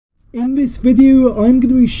In this video, I'm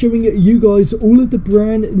going to be showing you guys all of the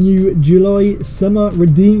brand new July summer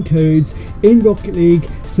redeem codes in Rocket League,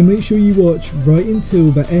 so make sure you watch right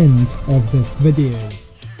until the end of this video.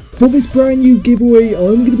 For this brand new giveaway,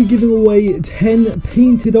 I'm going to be giving away 10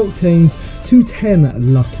 painted octanes to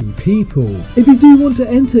 10 lucky people. If you do want to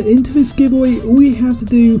enter into this giveaway, all you have to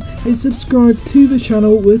do is subscribe to the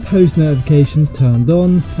channel with post notifications turned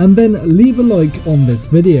on, and then leave a like on this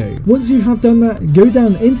video. Once you have done that, go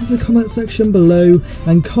down into the comment section below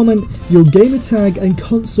and comment your gamer tag and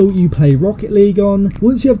console you play Rocket League on.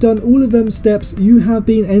 Once you have done all of them steps, you have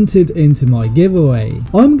been entered into my giveaway.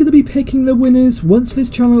 I'm going to be picking the winners once this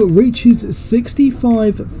channel reaches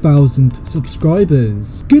 65,000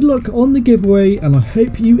 subscribers. Good luck on the giveaway, and I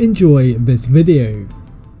hope you enjoy this video.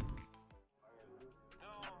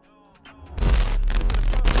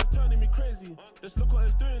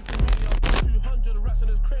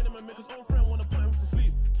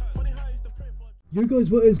 Yo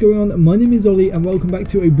guys, what is going on? My name is Ollie and welcome back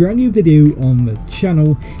to a brand new video on the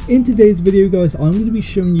channel. In today's video guys, I'm going to be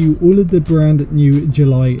showing you all of the brand new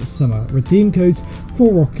July summer redeem codes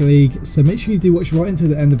for Rocket League, so make sure you do watch right until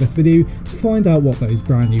the end of this video to find out what those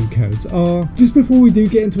brand new codes are. Just before we do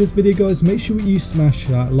get into this video guys, make sure you smash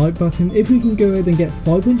that like button. If we can go ahead and get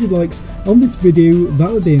 500 likes on this video,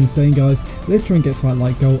 that would be insane guys. Let's try and get to that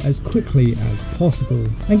like goal as quickly as possible.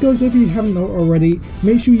 And guys, if you haven't already,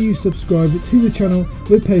 make sure you subscribe to the channel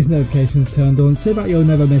with post notifications turned on so that you'll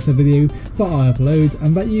never miss a video that I upload,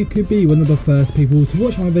 and that you could be one of the first people to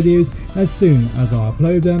watch my videos as soon as I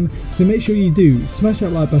upload them. So make sure you do smash that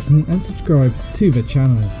like button and subscribe to the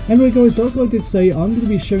channel. Anyway guys, like I did say, I'm going to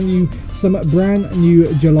be showing you some brand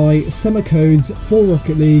new July summer codes for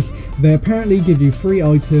Rocket League. They apparently give you free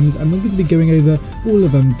items, and we're going to be going over all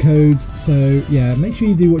of them codes, so yeah, make sure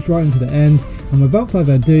you do watch right until the end. And without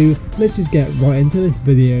further ado, let's just get right into this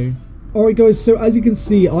video. Alright guys, so as you can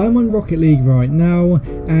see, I'm on Rocket League right now,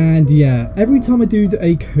 and yeah, every time I do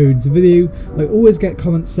a codes video, I always get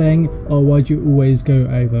comments saying, oh, why'd you always go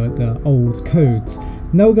over the old codes?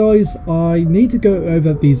 Now guys, I need to go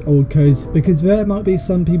over these old codes because there might be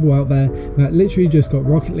some people out there that literally just got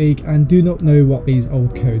Rocket League and do not know what these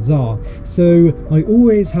old codes are. So I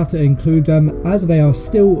always have to include them as they are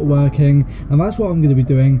still working, and that's what I'm going to be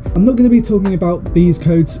doing. I'm not going to be talking about these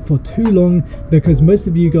codes for too long because most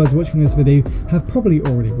of you guys watching this video have probably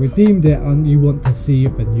already redeemed it and you want to see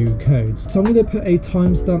the new codes. So I'm going to put a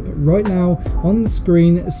timestamp right now on the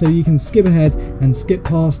screen so you can skip ahead and skip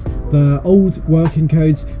past the old working codes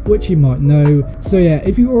which you might know. So yeah,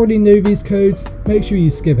 if you already know these codes, make sure you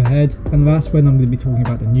skip ahead, and that's when I'm going to be talking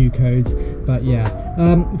about the new codes. But yeah,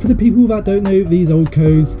 for the people that don't know these old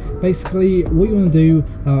codes, basically what you want to do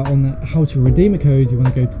on how to redeem a code, you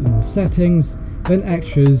want to go to settings, then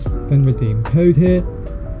extras, then redeem code here.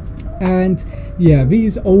 And yeah,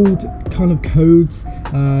 these old kind of codes,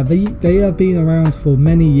 they have been around for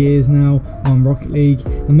many years now on Rocket League,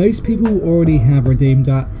 and most people already have redeemed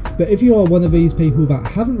that. But if you are one of these people that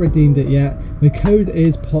haven't redeemed it yet, the code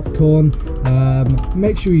is popcorn.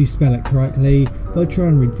 Make sure you spell it correctly. If I try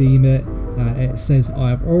and redeem it, it says I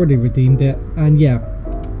have already redeemed it. And yeah,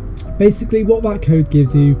 basically what that code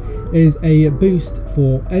gives you is a boost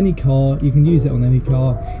for any car. You can use it on any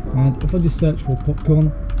car, and if I just search for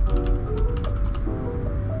popcorn,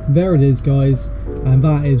 there it is guys, and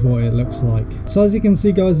that is what it looks like. So as you can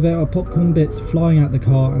see guys, there are popcorn bits flying out the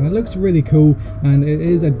car, and it looks really cool, and it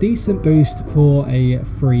is a decent boost for a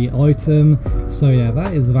free item. So yeah,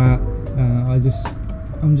 that is that.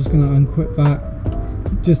 I'm just gonna unquip that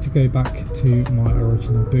just to go back to my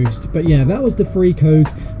original boost. But yeah, that was the free code,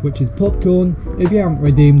 which is popcorn. If you haven't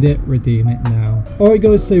redeemed it, redeem it now. Alright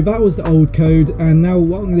guys, so that was the old code, and now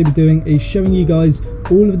what I'm going to be doing is showing you guys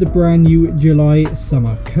all of the brand new July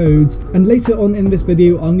summer codes. And later on in this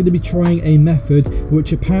video, I'm going to be trying a method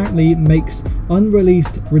which apparently makes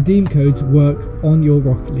unreleased redeem codes work on your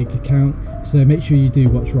Rocket League account. So make sure you do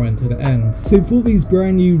watch right until the end. So for these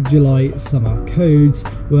brand new July summer codes,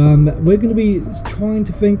 we're going to be trying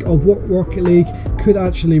to think of what Rocket League could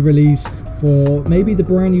actually release for maybe the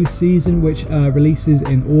brand new season, which releases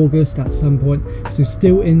in August at some point, so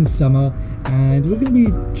still in summer. And we're going to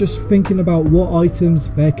be just thinking about what items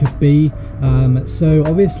there could be. So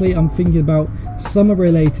obviously I'm thinking about summer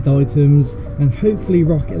related items, and hopefully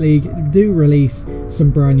Rocket League do release some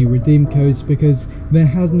brand new redeem codes, because there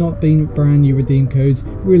has not been brand new redeem codes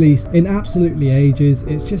released in absolutely ages.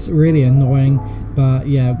 It's just really annoying. But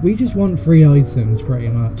yeah, we just want free items pretty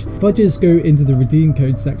much. If I just go into the redeem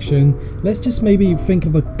code section, let's just maybe think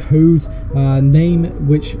of a code name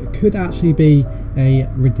which could actually be a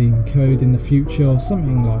redeem code in the future or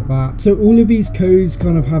something like that. So all of these codes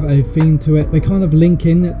kind of have a theme to it. They kind of link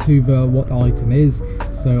in to what the item is.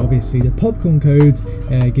 So obviously the popcorn code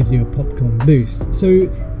gives you a popcorn boost. So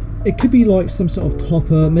it could be like some sort of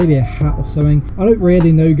topper, maybe a hat or something. I don't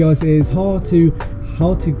really know, guys. It is hard to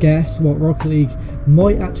guess what Rocket League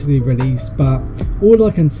might actually release, but all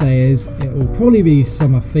I can say is it will probably be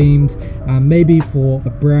summer themed, and maybe for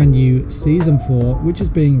the brand new season 4, which is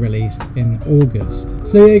being released in August.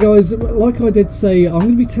 So yeah, guys, like I did say, I'm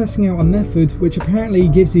going to be testing out a method which apparently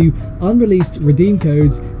gives you unreleased redeem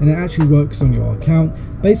codes, and it actually works on your account.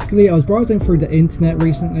 Basically, I was browsing through the internet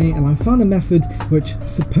recently and I found a method which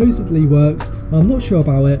supposedly works. I'm not sure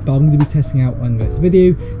about it, but I'm going to be testing out on this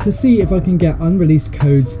video to see if I can get unreleased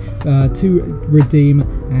codes to redeem,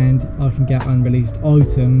 and I can get unreleased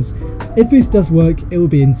items. If this does work, it will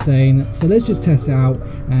be insane. So let's just test it out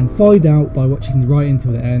and find out by watching right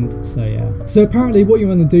until the end. So yeah. So apparently what you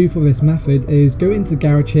want to do for this method is go into the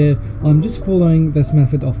garage here. I'm just following this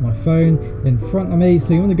method off my phone in front of me.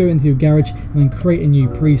 So you want to go into your garage and then create a new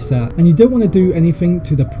preset, and you don't want to do anything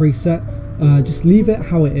to the preset. Just leave it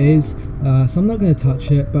how it is. So I'm not going to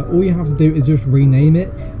touch it, but all you have to do is just rename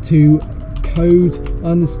it to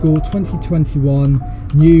code_2021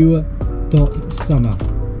 new.summer.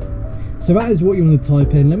 So that is what you want to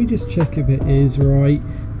type in. Let me just check if it is right.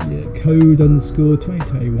 Yeah,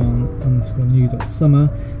 code_2021 new.summer.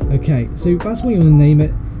 Okay, so that's what you want to name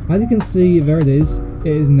it. As you can see, there it is. It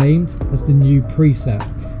is named as the new preset.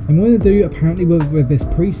 And what we're going to do apparently with this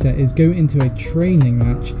preset is go into a training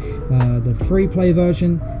match, the free play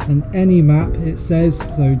version, and any map it says.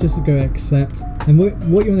 So just to go accept. And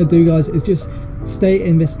what you want to do, guys, is just stay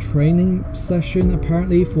in this training session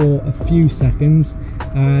apparently for a few seconds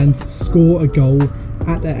and score a goal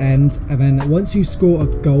at the end. And then once you score a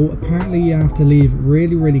goal, apparently you have to leave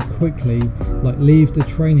really quickly, like leave the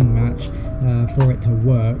training match for it to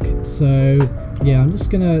work. So yeah, I'm just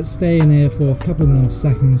gonna stay in here for a couple more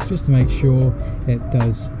seconds just to make sure it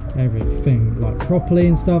does everything like properly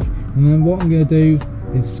and stuff. And then what I'm gonna do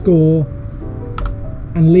is score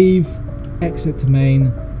and leave, exit to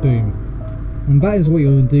main, boom. And that is what you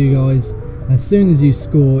want to do, guys. As soon as you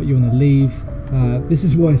score, you want to leave. This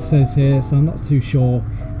is what it says here, so I'm not too sure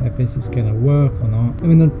if this is going to work or not. I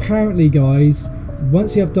mean, apparently, guys,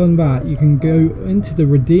 once you have done that, you can go into the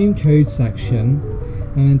redeem code section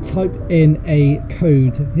and then type in a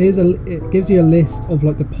code. It gives you a list of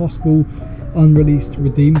like the possible unreleased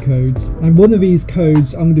redeem codes, and one of these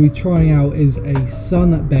codes I'm going to be trying out is a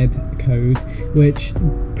sunbed code, which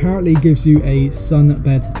apparently gives you a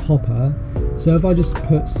sunbed topper. So if I just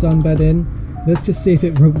put sunbed in, let's just see if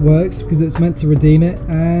it works, because it's meant to redeem it,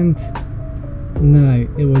 and no,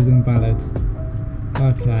 it was invalid.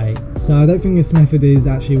 Okay, so I don't think this method is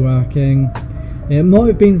actually working. It might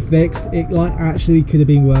have been fixed, it like actually could have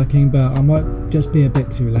been working, but I might just be a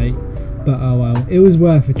bit too late. But oh well, it was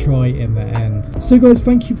worth a try in the end. So guys,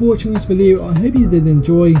 thank you for watching this video. I hope you did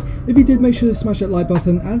enjoy. If you did, make sure to smash that like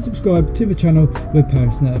button and subscribe to the channel with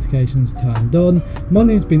post notifications turned on. My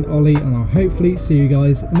name's been Ollie, and I'll hopefully see you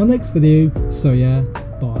guys in my next video. So yeah,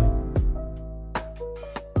 bye.